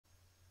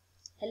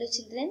Hello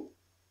children.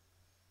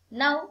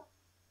 Now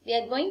we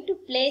are going to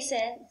place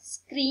a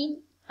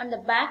screen on the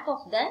back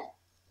of the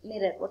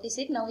mirror. What is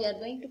it? Now we are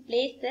going to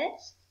place the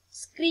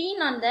screen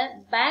on the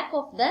back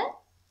of the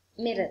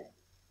mirror.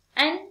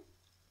 And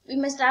we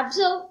must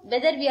observe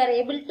whether we are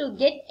able to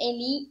get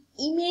any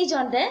image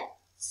on the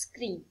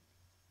screen.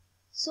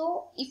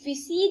 So if we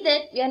see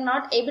that we are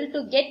not able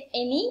to get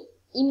any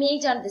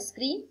image on the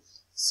screen,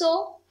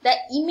 so the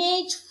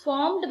image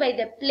formed by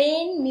the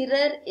plane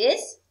mirror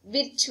is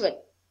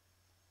virtual.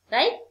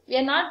 Right? We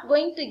are not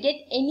going to get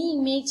any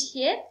image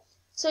here.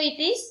 So it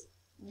is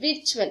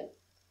virtual.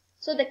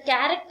 So the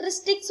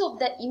characteristics of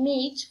the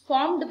image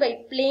formed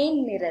by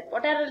plane mirror.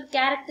 What are the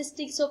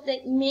characteristics of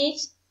the image?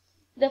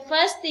 The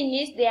first thing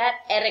is they are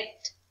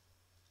erect,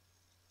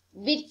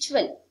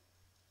 virtual,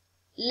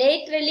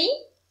 laterally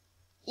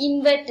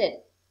inverted,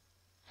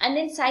 and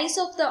then size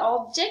of the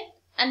object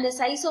and the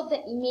size of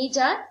the image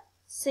are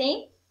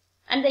same,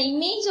 and the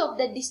image of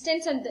the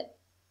distance and the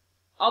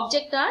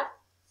object are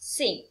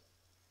same.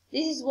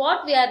 This is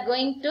what we are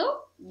going to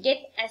get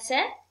as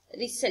a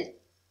result.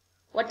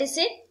 What is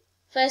it?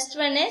 First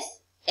one is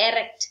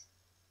erect.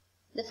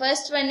 The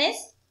first one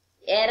is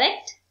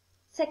erect.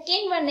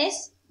 Second one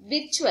is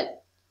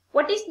virtual.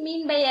 What is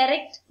mean by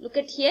erect? Look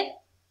at here.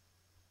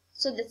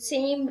 So the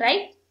same,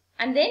 right?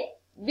 And then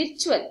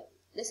virtual.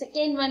 The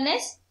second one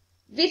is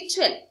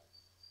virtual.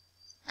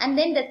 And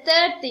then the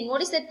third thing.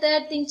 What is the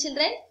third thing,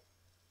 children?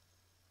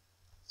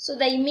 So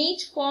the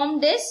image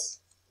formed is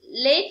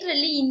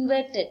laterally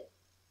inverted.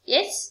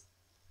 Yes,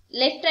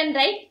 left and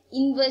right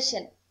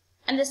inversion,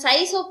 and the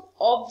size of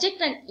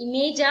object and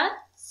image are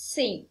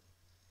same,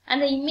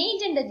 and the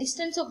image and the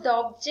distance of the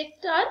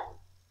object are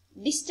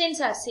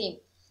same.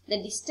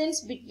 The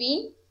distance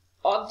between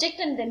object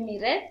and the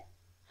mirror,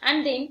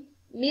 and then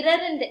mirror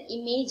and the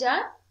image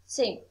are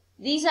same.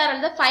 These are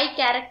all the 5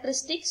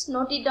 characteristics.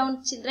 Note it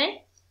down, children.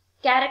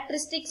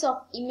 Characteristics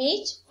of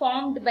image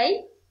formed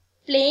by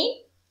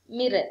plane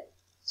mirror.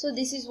 So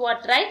this is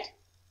what, right?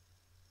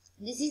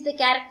 This is the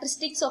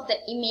characteristics of the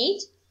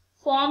image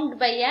formed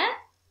by a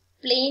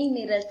plane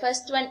mirror.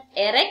 First one,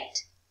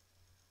 erect,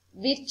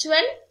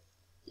 virtual,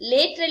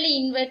 laterally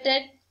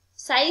inverted,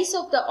 size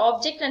of the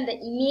object and the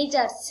image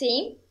are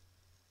same,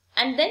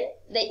 and then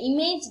the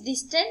image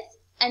distance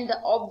and the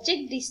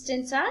object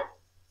distance are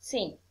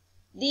same.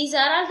 These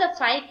are all the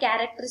 5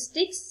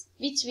 characteristics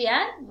which we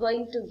are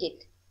going to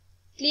get.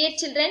 Clear,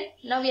 children?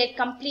 Now we have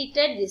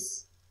completed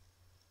this.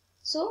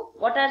 So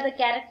what are the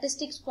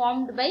characteristics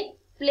formed by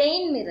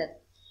plane mirror?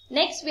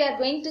 Next we are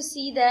going to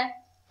see the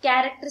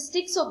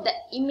characteristics of the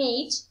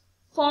image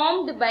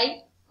formed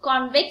by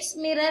convex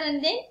mirror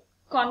and then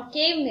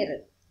concave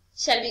mirror.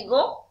 Shall we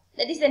go?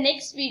 That is the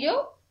next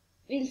video.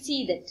 We will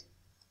see that.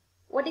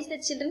 What is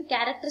the, children,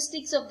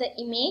 characteristics of the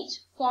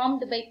image formed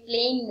by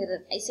plane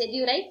mirror? I said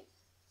you right.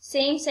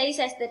 Same size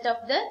as that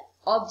of the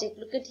object.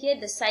 Look at here.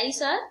 The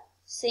size are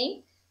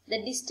same.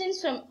 The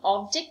distance from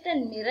object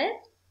and mirror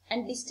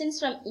and distance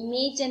from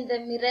image and the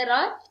mirror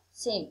are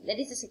same. That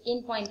is the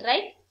second point,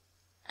 right?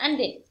 And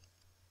then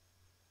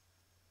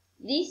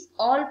these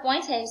all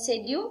points I have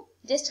said you.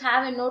 Just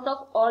have a note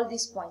of all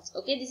these points.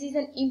 Okay, this is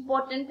an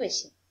important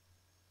question.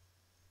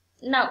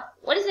 Now,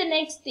 what is the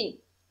next thing?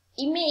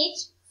 Image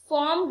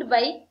formed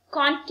by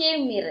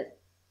concave mirror.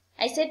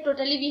 I said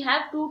totally we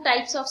have 2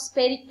 types of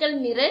spherical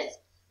mirrors.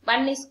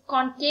 One is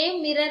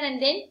concave mirror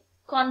and then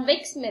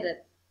convex mirror.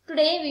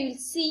 Today we will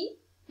see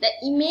the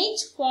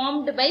image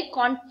formed by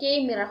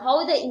concave mirror.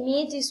 How the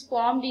image is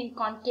formed in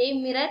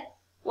concave mirror.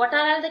 What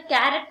are all the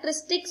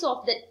characteristics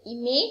of the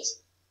image,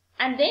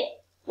 and then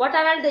what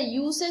are all the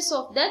uses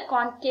of the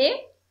concave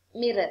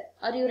mirror?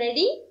 Are you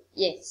ready?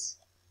 Yes.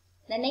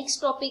 The next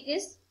topic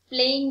is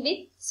playing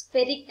with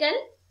spherical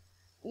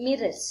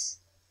mirrors.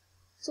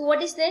 So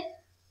what is that?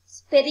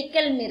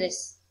 Spherical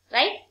mirrors,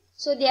 right?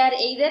 So they are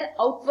either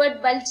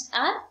outward bulged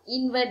or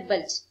inward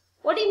bulged.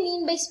 What do you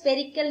mean by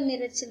spherical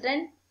mirror,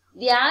 children?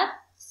 They are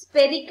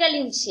spherical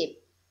in shape.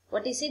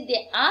 What is it?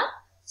 They are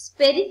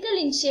spherical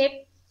in shape.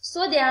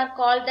 So they are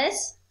called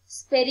as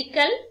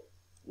spherical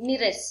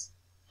mirrors.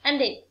 And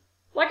then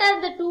what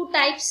are the 2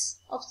 types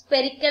of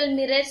spherical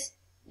mirrors?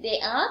 They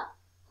are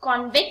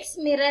convex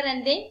mirror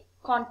and then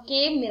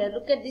concave mirror.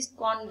 Look at this.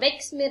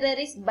 Convex mirror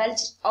is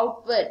bulged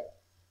outward.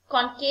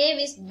 Concave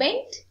is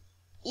bent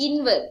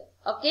inward.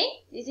 Okay.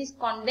 This is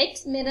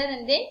convex mirror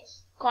and then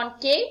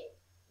concave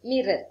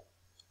mirror.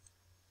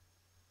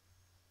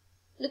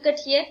 Look at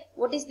here.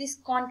 What is this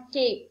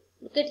concave?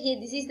 Look at here.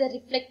 This is the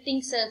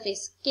reflecting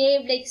surface.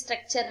 Cave-like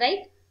structure,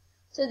 right?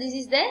 So this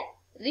is the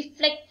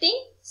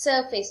reflecting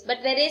surface. But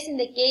whereas in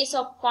the case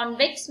of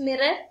convex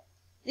mirror,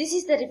 this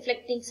is the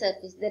reflecting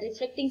surface. The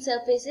reflecting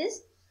surface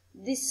is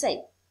this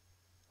side.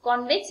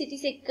 Convex, it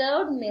is a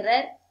curved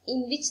mirror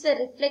in which the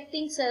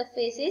reflecting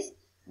surface is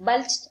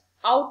bulged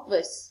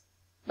outwards.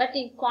 But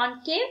in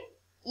concave,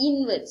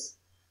 inwards.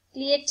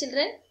 Clear,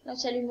 children? Now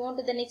shall we move on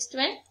to the next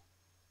one?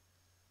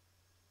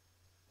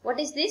 What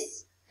is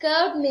this?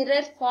 Curved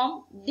mirror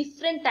form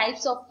different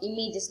types of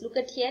images. Look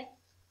at here.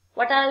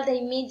 What are the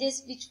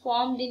images which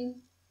formed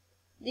in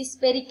these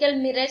spherical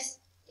mirrors,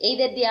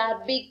 either they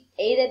are big,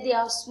 either they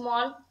are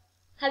small.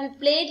 Have you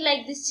played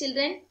like this,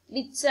 children,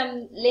 with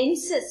some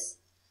lenses?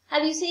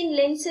 Have you seen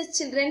lenses,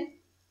 children?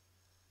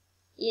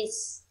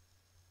 Yes.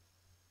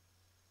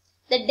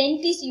 The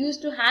dentist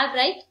used to have,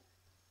 right?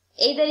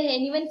 Either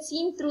anyone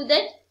seen through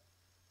that?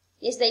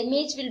 Yes, the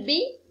image will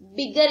be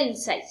bigger in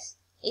size.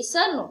 Yes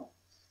or no?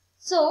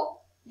 So,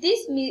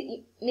 these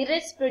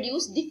mirrors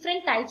produce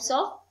different types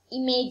of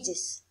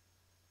images.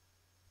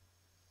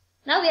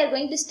 Now we are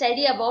going to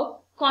study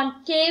about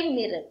concave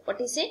mirror.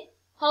 What is it?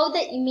 How the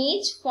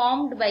image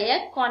formed by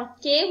a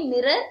concave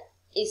mirror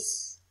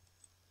is.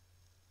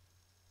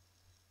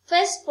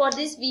 First, for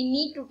this we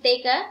need to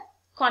take a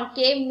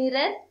concave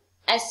mirror,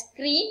 a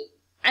screen,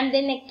 and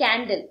then a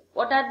candle.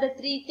 What are the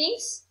three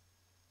things?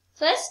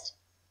 First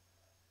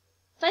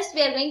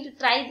we are going to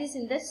try this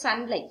in the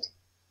sunlight.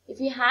 If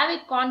you have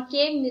a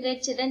concave mirror,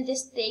 children,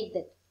 just take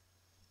that.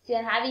 If you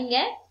are having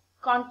a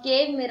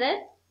concave mirror,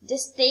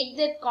 just take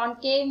that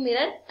concave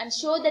mirror and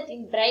show that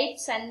in bright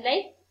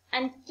sunlight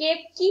and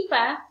keep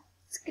a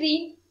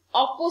screen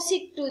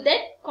opposite to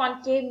that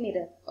concave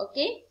mirror.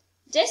 Okay.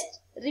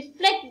 Just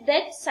reflect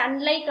that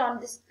sunlight on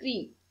the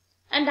screen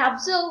and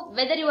observe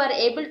whether you are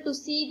able to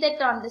see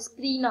that on the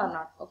screen or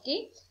not.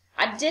 Okay.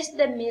 Adjust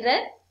the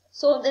mirror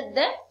so that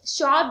the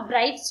sharp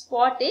bright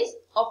spot is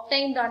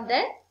obtained on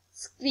the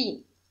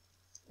screen.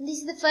 This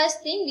is the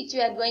first thing which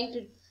we are going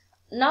to.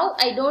 Now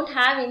I don't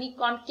have any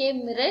concave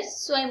mirrors,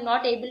 so I am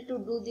not able to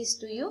do this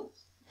to you.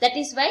 That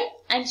is why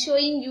I am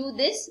showing you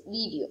this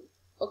video.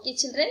 Okay,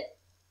 children.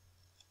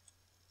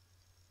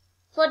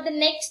 For the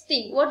next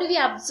thing, what do we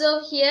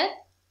observe here?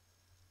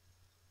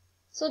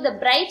 So the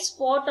bright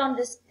spot on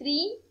the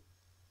screen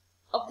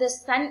of the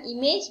sun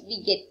image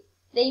we get.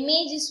 The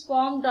image is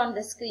formed on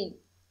the screen.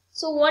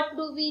 So what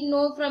do we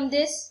know from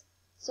this?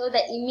 So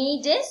the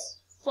image is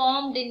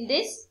formed in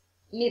this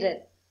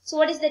mirror. So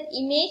what is that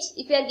image?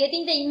 If you are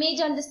getting the image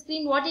on the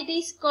screen, what it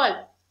is called?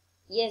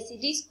 Yes,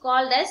 it is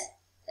called as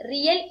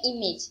real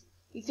image.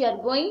 If you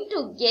are going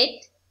to get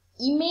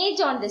image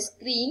on the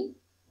screen,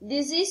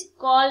 this is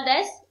called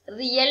as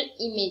real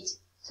image.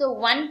 So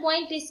one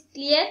point is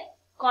clear.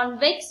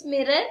 Concave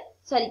mirror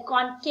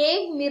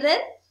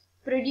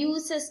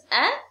produces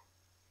a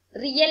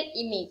real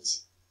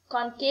image.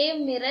 Concave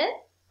mirror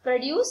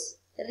produce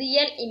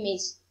real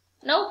image.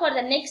 Now for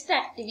the next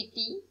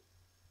activity,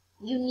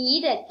 you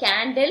need a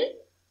candle,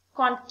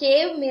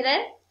 concave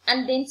mirror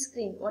and then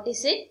screen. What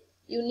is it?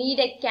 You need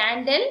a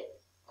candle,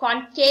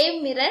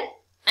 concave mirror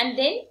and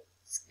then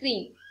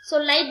screen. So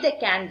light the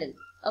candle.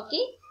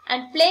 Okay.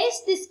 And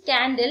place this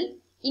candle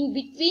in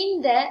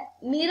between the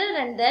mirror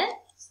and the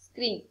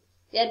screen.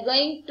 We are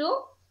going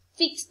to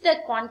fix the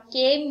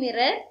concave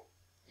mirror,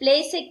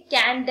 place a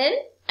candle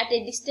at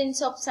a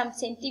distance of some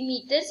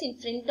centimeters in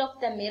front of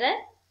the mirror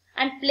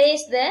and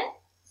place the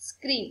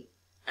screen.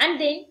 And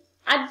then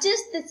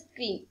adjust the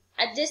screen.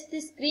 Adjust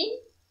the screen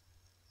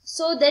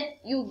so that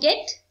you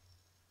get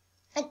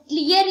a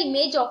clear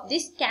image of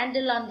this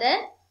candle on the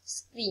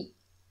screen.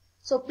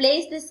 So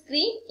place the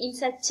screen in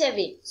such a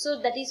way.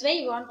 So that is why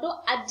you want to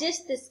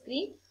adjust the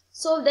screen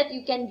so that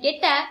you can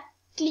get a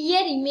clear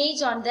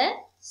image on the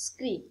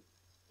screen.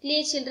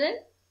 Clear, children?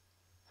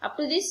 Up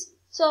to this.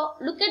 So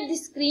look at the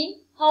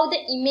screen, how the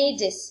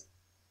image is.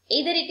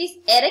 Either it is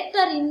erect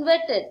or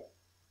inverted.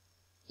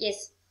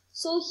 Yes.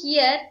 So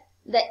here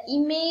the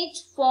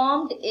image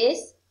formed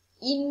is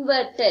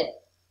inverted.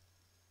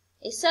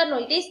 Yes or no?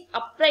 It is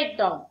upright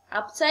down.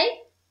 Upside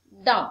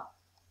down.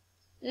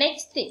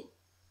 Next thing.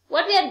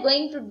 What we are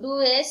going to do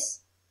is,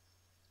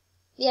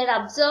 we had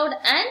observed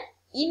an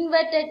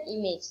inverted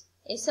image.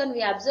 Yes or no?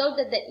 We observed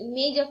that the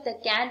image of the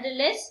candle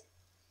is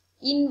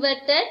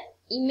inverted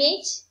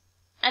image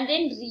and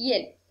then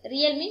real.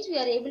 Real means we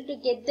are able to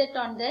get that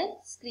on the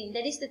screen.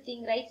 That is the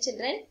thing, right,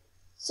 children?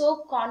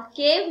 So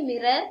concave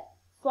mirror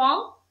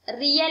form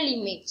real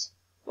image.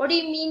 What do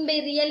you mean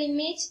by real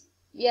image?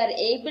 We are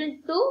able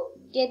to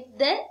get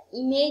the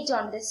image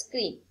on the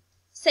screen.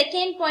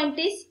 Second point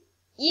is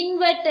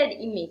inverted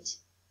image.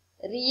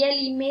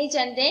 Real image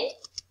and then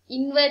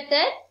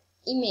inverted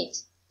image.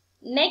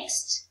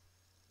 Next,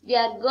 we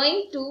are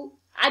going to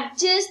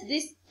adjust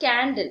this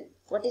candle.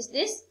 What is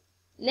this?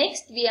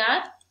 Next, we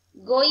are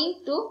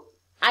going to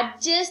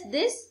adjust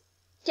this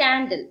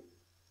candle.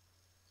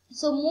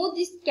 So move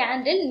this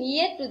candle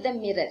near to the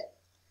mirror.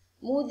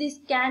 Move this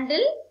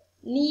candle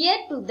near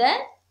to the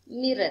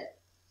mirror.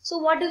 So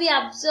what do we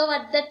observe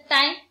at that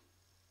time?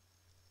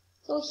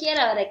 So here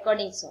our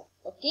recordings are.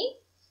 Okay.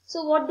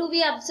 So what do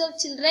we observe,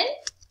 children?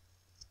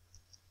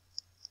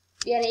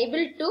 We are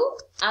able to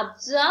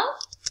observe.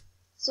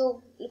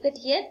 So look at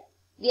here.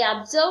 We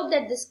observe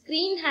that the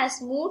screen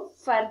has moved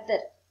further.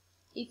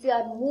 If you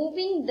are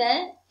moving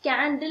the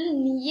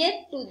candle near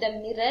to the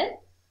mirror,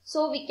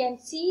 so we can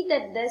see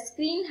that the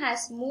screen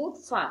has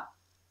moved far.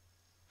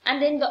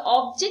 And then the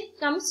object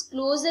comes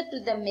closer to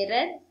the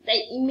mirror,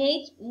 the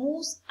image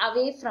moves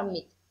away from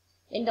it.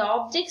 When the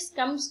object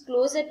comes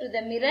closer to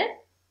the mirror,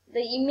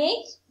 the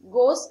image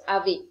goes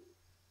away.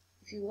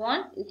 If you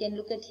want, you can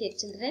look at here,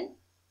 children.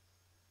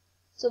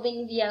 So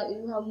when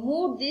you have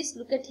moved this,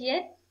 look at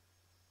here.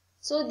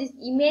 So this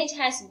image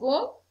has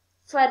gone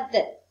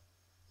further.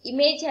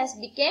 Image has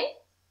become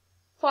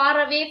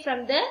far away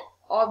from the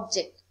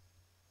object.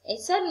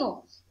 Yes or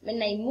no?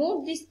 When I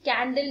move this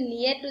candle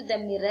near to the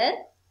mirror,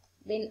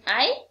 when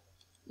I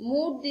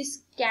move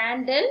this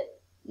candle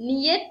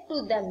near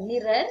to the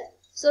mirror,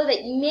 so the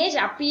image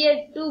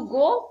appeared to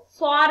go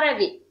far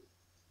away.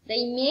 The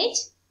image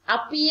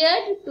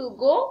appeared to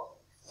go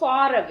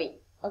far away.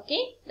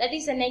 Okay, that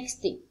is the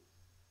next thing.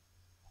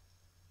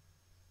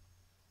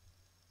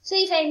 So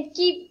if I am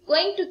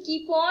going to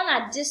keep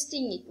on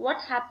adjusting it,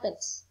 what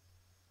happens?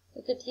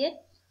 Look at here.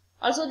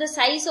 Also the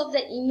size of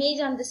the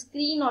image on the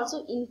screen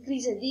also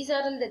increases. These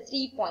are all the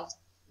 3 points.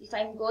 If I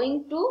am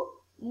going to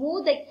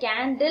move the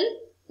candle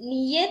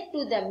near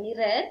to the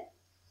mirror,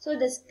 so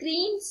the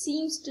screen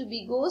seems to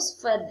be goes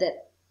further.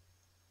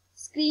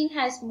 Screen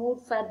has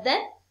moved further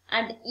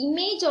and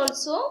image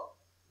also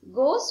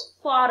goes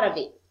far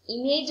away.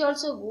 Image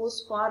also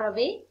goes far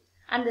away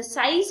and the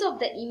size of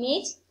the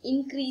image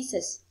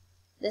increases.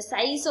 The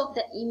size of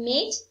the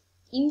image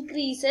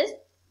increases.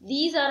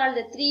 These are all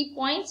the 3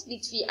 points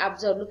which we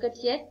observe. Look at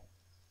here.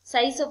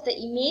 Size of the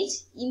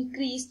image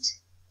increased.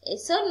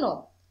 Yes or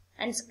no?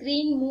 And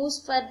screen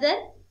moves further.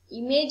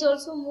 Image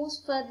also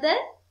moves further.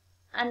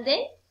 And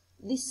then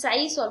the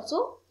size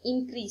also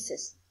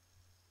increases.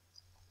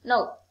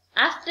 Now,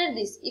 after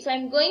this, if I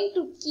am going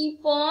to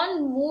keep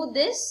on moving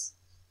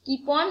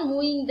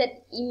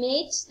that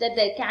image, that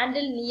the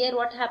candle near,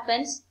 what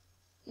happens?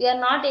 We are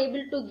not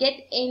able to get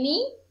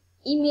any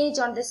image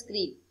on the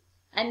screen.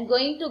 I am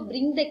going to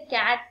bring the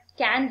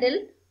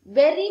candle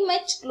very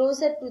much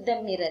closer to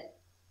the mirror.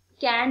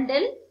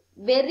 Candle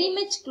very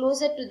much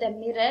closer to the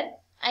mirror.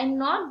 I am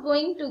not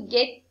going to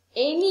get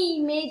any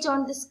image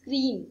on the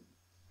screen.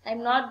 I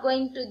am not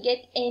going to get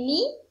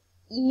any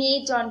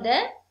image on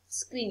the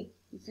screen.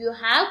 If you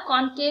have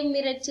concave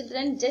mirror,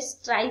 children,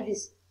 just try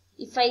this.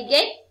 If I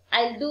get,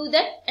 I'll do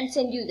that and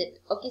send you that.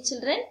 Okay,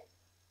 children?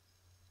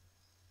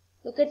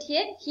 Look at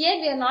here. Here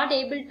we are not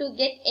able to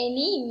get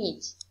any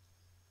image.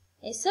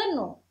 Yes or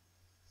no?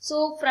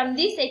 So from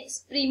these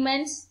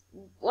experiments,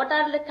 what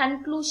are the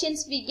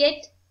conclusions we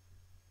get?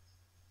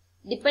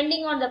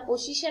 Depending on the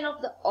position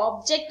of the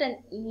object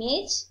and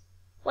image,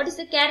 what is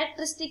the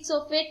characteristics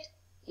of it?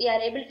 We are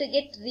able to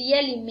get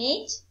real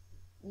image,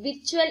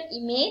 virtual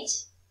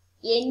image,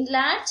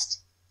 enlarged,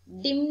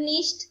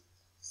 diminished,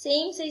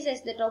 same size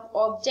as that of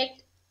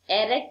object,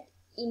 erect,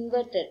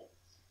 inverted.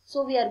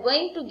 So we are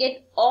going to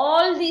get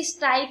all these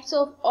types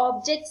of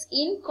objects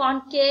in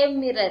concave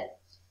mirror.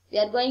 We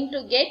are going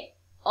to get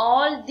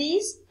all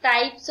these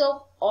types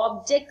of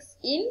objects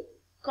in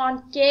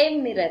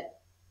concave mirror.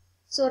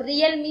 So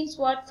real means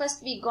what?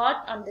 First we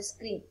got on the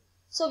screen.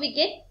 So we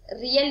get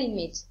real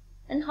image.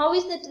 And how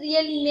is that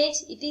real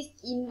image? It is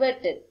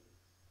inverted.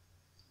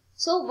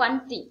 So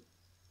one thing.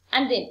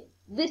 And then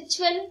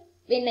virtual,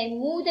 when I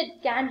move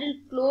that candle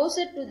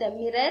closer to the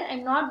mirror, I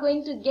am not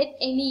going to get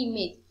any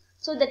image.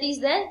 So that is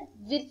the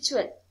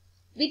virtual.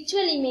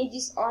 Virtual image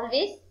is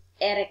always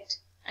erect.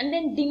 And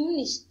then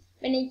diminished.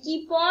 When I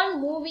keep on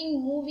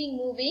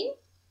moving,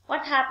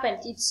 what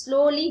happens? It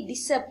slowly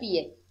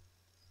disappears.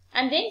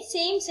 And then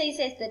same size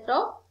as that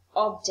of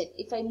object.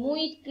 If I move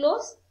it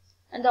close,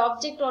 and the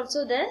object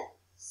also the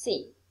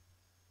same.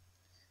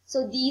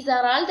 So these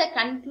are all the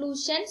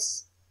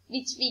conclusions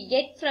which we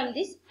get from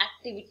this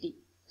activity.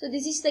 So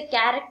this is the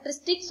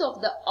characteristics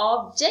of the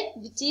object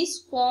which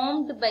is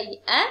formed by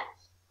a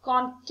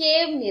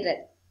concave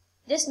mirror.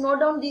 Just note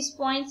down these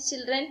points,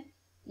 children.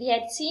 We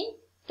had seen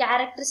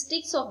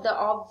characteristics of the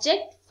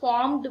object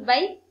formed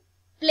by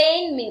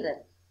plane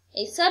mirror.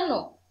 Yes or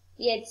no?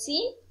 We had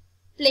seen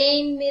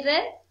plane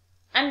mirror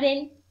and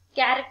then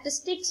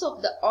characteristics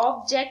of the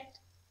object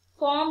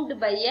formed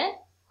by a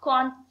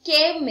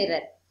concave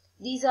mirror.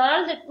 These are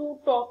all the 2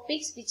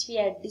 topics which we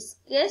had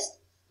discussed.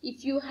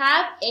 If you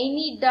have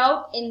any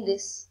doubt in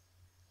this,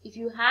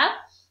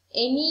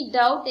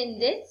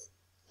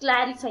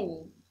 clarify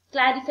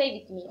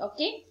with me,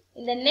 okay?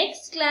 In the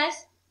next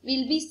class,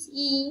 we'll be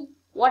seeing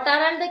what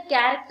are all the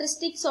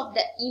characteristics of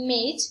the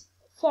image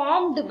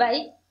formed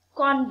by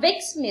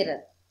convex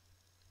mirror.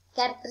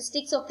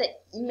 Characteristics of the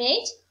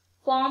image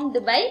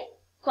formed by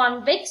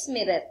convex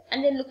mirror.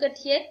 And then look at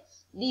here.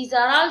 These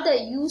are all the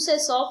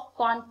uses of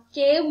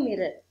concave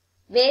mirror.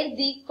 Where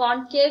the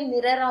concave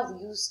mirror are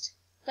used.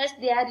 First,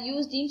 they are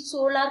used in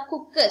solar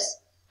cookers.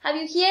 Have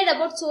you heard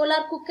about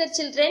solar cooker,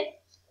 children?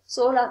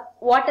 Solar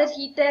water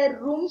heater,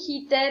 room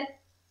heater.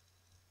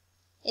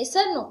 Yes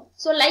or no?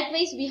 So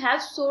likewise, we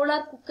have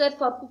solar cooker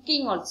for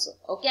cooking also.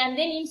 Okay, and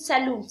then in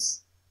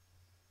saloons,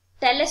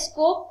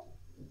 telescope,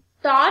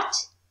 torch,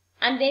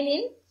 and then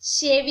in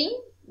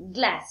shaving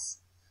glass.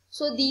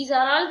 So these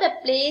are all the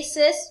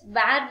places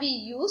where we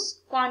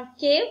use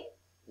concave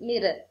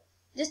mirror.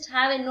 Just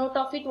have a note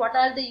of it. What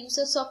are the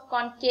uses of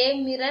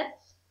concave mirror?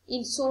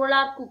 In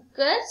solar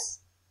cookers,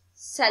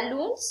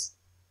 saloons,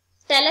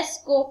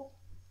 telescope,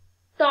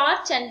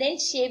 torch, and then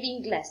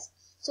shaving glass.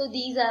 So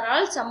these are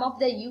all some of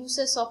the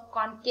uses of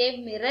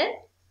concave mirror.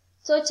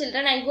 So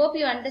children, I hope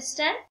you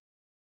understand.